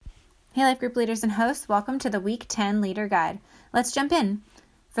Hey Life Group leaders and hosts, welcome to the Week 10 Leader Guide. Let's jump in.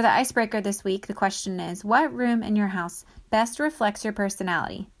 For the icebreaker this week, the question is, what room in your house best reflects your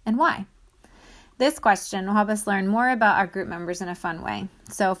personality and why? This question will help us learn more about our group members in a fun way.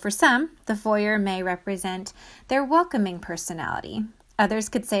 So for some, the foyer may represent their welcoming personality. Others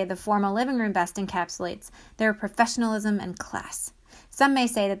could say the formal living room best encapsulates their professionalism and class. Some may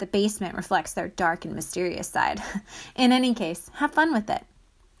say that the basement reflects their dark and mysterious side. In any case, have fun with it.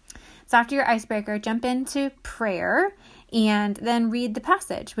 So after your icebreaker, jump into prayer and then read the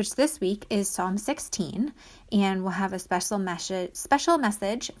passage, which this week is Psalm 16, and we'll have a special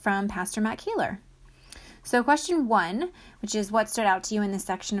message from Pastor Matt Keeler. So question 1, which is what stood out to you in this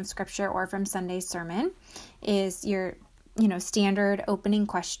section of scripture or from Sunday's sermon, is your standard opening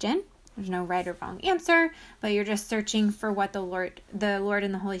question. There's no right or wrong answer, but you're just searching for what the Lord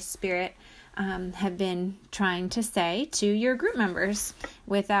and the Holy Spirit have been trying to say to your group members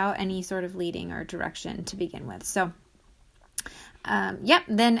without any sort of leading or direction to begin with. So,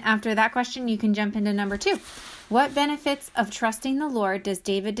 then after that question, you can jump into number 2. What benefits of trusting the Lord does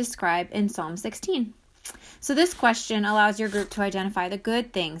David describe in Psalm 16? So this question allows your group to identify the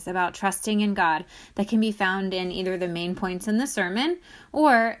good things about trusting in God that can be found in either the main points in the sermon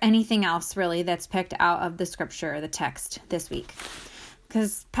or anything else really that's picked out of the scripture or the text this week.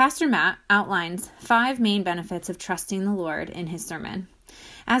 Because Pastor Matt outlines 5 main benefits of trusting the Lord in his sermon.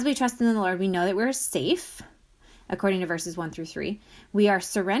 As we trust in the Lord, we know that we're safe, according to verses 1 through 3. We are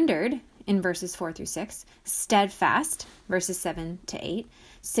surrendered in verses 4 through 6, steadfast, verses 7 to 8,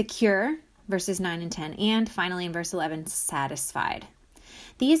 secure, verses 9 and 10, and finally in verse 11, satisfied.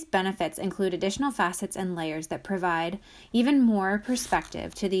 These benefits include additional facets and layers that provide even more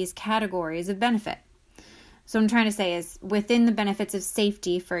perspective to these categories of benefit. So what I'm trying to say is, within the benefits of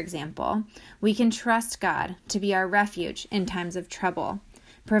safety, for example, we can trust God to be our refuge in times of trouble,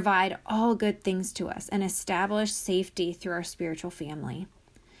 provide all good things to us, and establish safety through our spiritual family.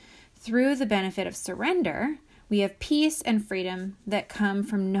 Through the benefit of surrender, we have peace and freedom that come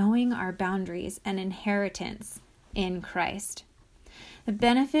from knowing our boundaries and inheritance in Christ. The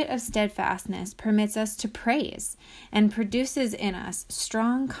benefit of steadfastness permits us to praise and produces in us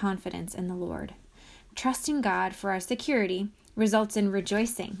strong confidence in the Lord. Trusting God for our security results in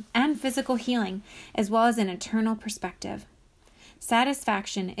rejoicing and physical healing, as well as an eternal perspective.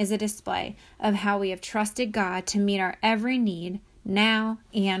 Satisfaction is a display of how we have trusted God to meet our every need now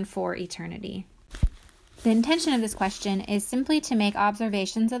and for eternity. The intention of this question is simply to make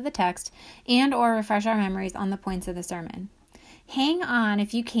observations of the text and or refresh our memories on the points of the sermon. Hang on,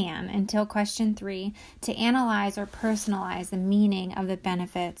 if you can, until question 3 to analyze or personalize the meaning of the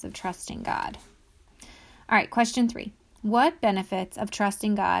benefits of trusting God. All right, question 3. What benefits of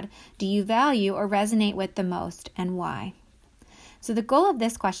trusting God do you value or resonate with the most, and why? So the goal of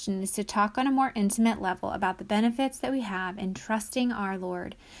this question is to talk on a more intimate level about the benefits that we have in trusting our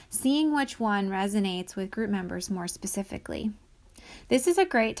Lord, seeing which one resonates with group members more specifically. This is a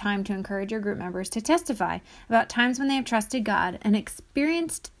great time to encourage your group members to testify about times when they have trusted God and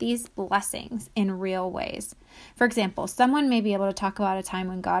experienced these blessings in real ways. For example, someone may be able to talk about a time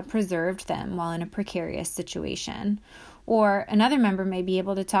when God preserved them while in a precarious situation. Or another member may be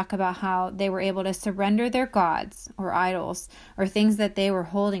able to talk about how they were able to surrender their gods or idols or things that they were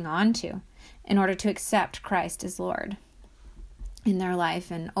holding on to in order to accept Christ as Lord in their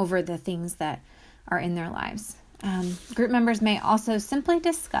life and over the things that are in their lives. Group members may also simply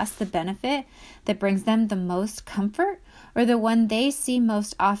discuss the benefit that brings them the most comfort or the one they see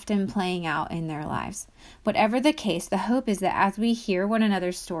most often playing out in their lives. Whatever the case, the hope is that as we hear one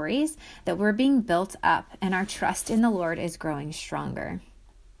another's stories, that we're being built up and our trust in the Lord is growing stronger.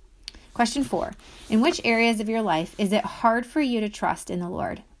 Question 4. In which areas of your life is it hard for you to trust in the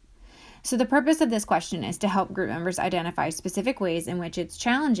Lord? So the purpose of this question is to help group members identify specific ways in which it's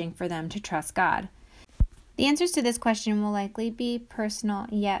challenging for them to trust God. The answers to this question will likely be personal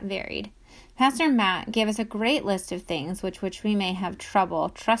yet varied. Pastor Matt gave us a great list of things which we may have trouble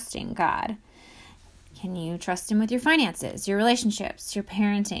trusting God. Can you trust Him with your finances, your relationships, your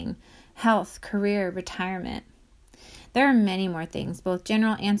parenting, health, career, retirement? There are many more things, both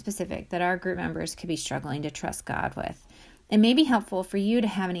general and specific, that our group members could be struggling to trust God with. It may be helpful for you to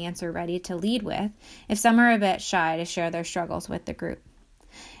have an answer ready to lead with if some are a bit shy to share their struggles with the group.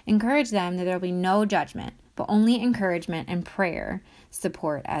 Encourage them that there will be no judgment, but only encouragement and prayer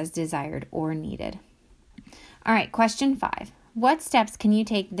support as desired or needed. All right, question 5. What steps can you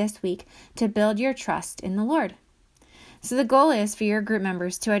take this week to build your trust in the Lord? So the goal is for your group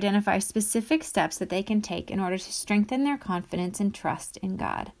members to identify specific steps that they can take in order to strengthen their confidence and trust in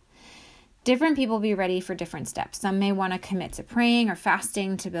God. Different people be ready for different steps. Some may want to commit to praying or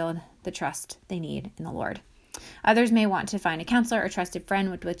fasting to build the trust they need in the Lord. Others may want to find a counselor or trusted friend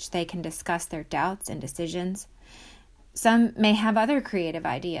with which they can discuss their doubts and decisions. Some may have other creative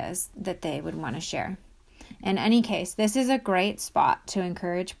ideas that they would want to share. In any case, this is a great spot to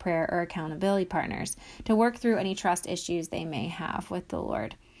encourage prayer or accountability partners to work through any trust issues they may have with the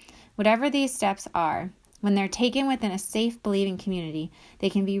Lord. Whatever these steps are, when they're taken within a safe, believing community, they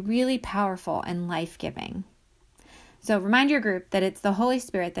can be really powerful and life-giving. So remind your group that it's the Holy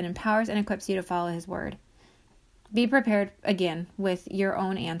Spirit that empowers and equips you to follow His word. Be prepared, again, with your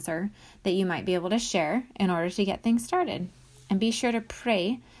own answer that you might be able to share in order to get things started. And be sure to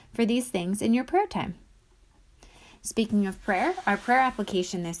pray for these things in your prayer time. Speaking of prayer, our prayer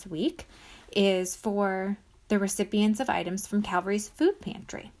application this week is for the recipients of items from Calvary's food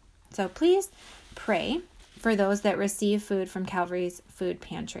pantry. So please pray for those that receive food from Calvary's food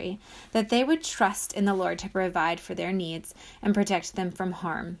pantry, that they would trust in the Lord to provide for their needs and protect them from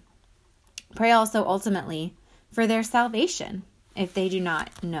harm. Pray also ultimately for their salvation if they do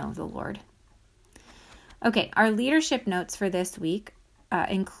not know the Lord. Okay, our leadership notes for this week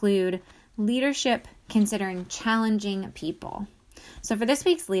include leadership considering challenging people. So for this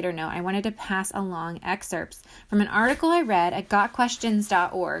week's leader note, I wanted to pass along excerpts from an article I read at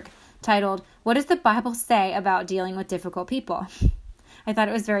gotquestions.org titled, "What does the Bible say about dealing with difficult people?" I thought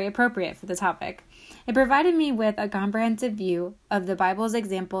it was very appropriate for the topic. It provided me with a comprehensive view of the Bible's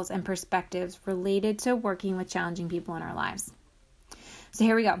examples and perspectives related to working with challenging people in our lives. So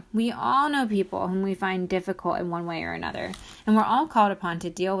here we go. We all know people whom we find difficult in one way or another, and we're all called upon to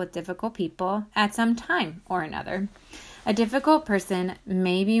deal with difficult people at some time or another. A difficult person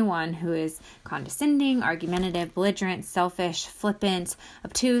may be one who is condescending, argumentative, belligerent, selfish, flippant,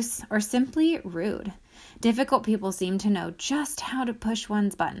 obtuse, or simply rude. Difficult people seem to know just how to push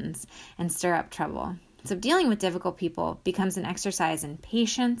one's buttons and stir up trouble. So dealing with difficult people becomes an exercise in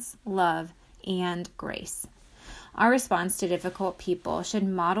patience, love, and grace. Our response to difficult people should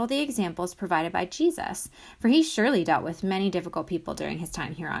model the examples provided by Jesus, for he surely dealt with many difficult people during his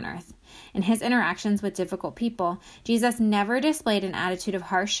time here on earth. In his interactions with difficult people, Jesus never displayed an attitude of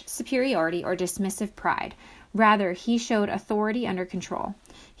harsh superiority or dismissive pride. Rather, he showed authority under control.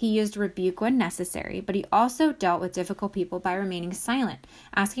 He used rebuke when necessary, but he also dealt with difficult people by remaining silent,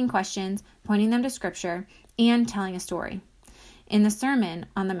 asking questions, pointing them to Scripture, and telling a story. In the Sermon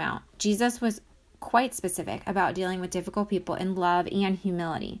on the Mount, Jesus was quite specific about dealing with difficult people in love and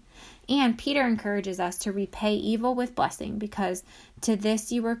humility. And Peter encourages us to repay evil with blessing, because to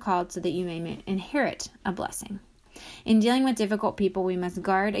this you were called so that you may inherit a blessing. In dealing with difficult people, we must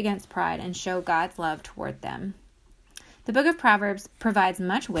guard against pride and show God's love toward them. The book of Proverbs provides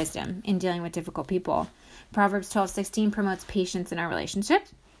much wisdom in dealing with difficult people. Proverbs 12:16 promotes patience in our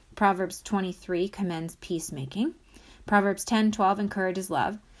relationships. Proverbs 23 commends peacemaking. Proverbs 10:12 encourages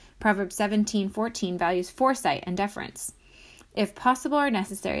love. Proverbs 17:14 values foresight and deference. If possible or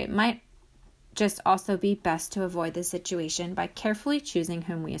necessary, it might just also be best to avoid the situation by carefully choosing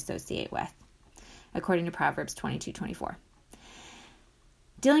whom we associate with, according to Proverbs 22:24.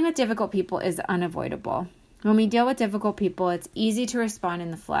 Dealing with difficult people is unavoidable. When we deal with difficult people, it's easy to respond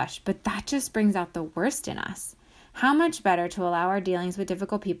in the flesh, but that just brings out the worst in us. How much better to allow our dealings with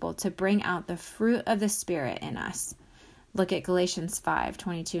difficult people to bring out the fruit of the Spirit in us. Look at Galatians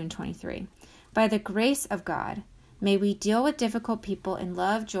 5:22 and 23. By the grace of God, may we deal with difficult people in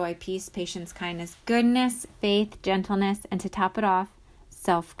love, joy, peace, patience, kindness, goodness, faith, gentleness, and to top it off,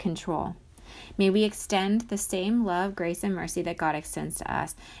 self-control. May we extend the same love, grace, and mercy that God extends to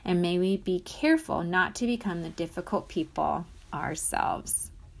us, and may we be careful not to become the difficult people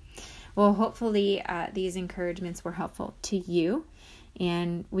ourselves. Well, hopefully these encouragements were helpful to you,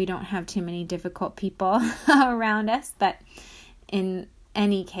 and we don't have too many difficult people around us, but in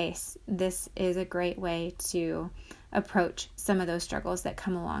any case, this is a great way to approach some of those struggles that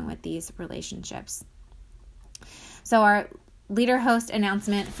come along with these relationships. So our leader host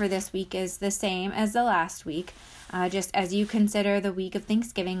announcement for this week is the same as the last week. Just as you consider the week of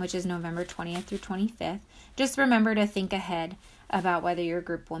Thanksgiving, which is November 20th through 25th, just remember to think ahead about whether your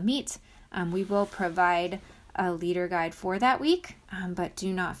group will meet. We will provide a leader guide for that week, but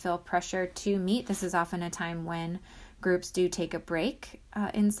do not feel pressure to meet. This is often a time when groups do take a break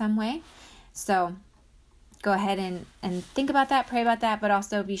in some way. So go ahead and think about that, pray about that, but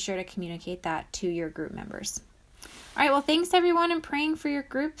also be sure to communicate that to your group members. All right, well, thanks everyone. I'm praying for your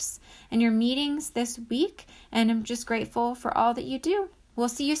groups and your meetings this week, and I'm just grateful for all that you do. We'll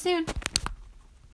see you soon.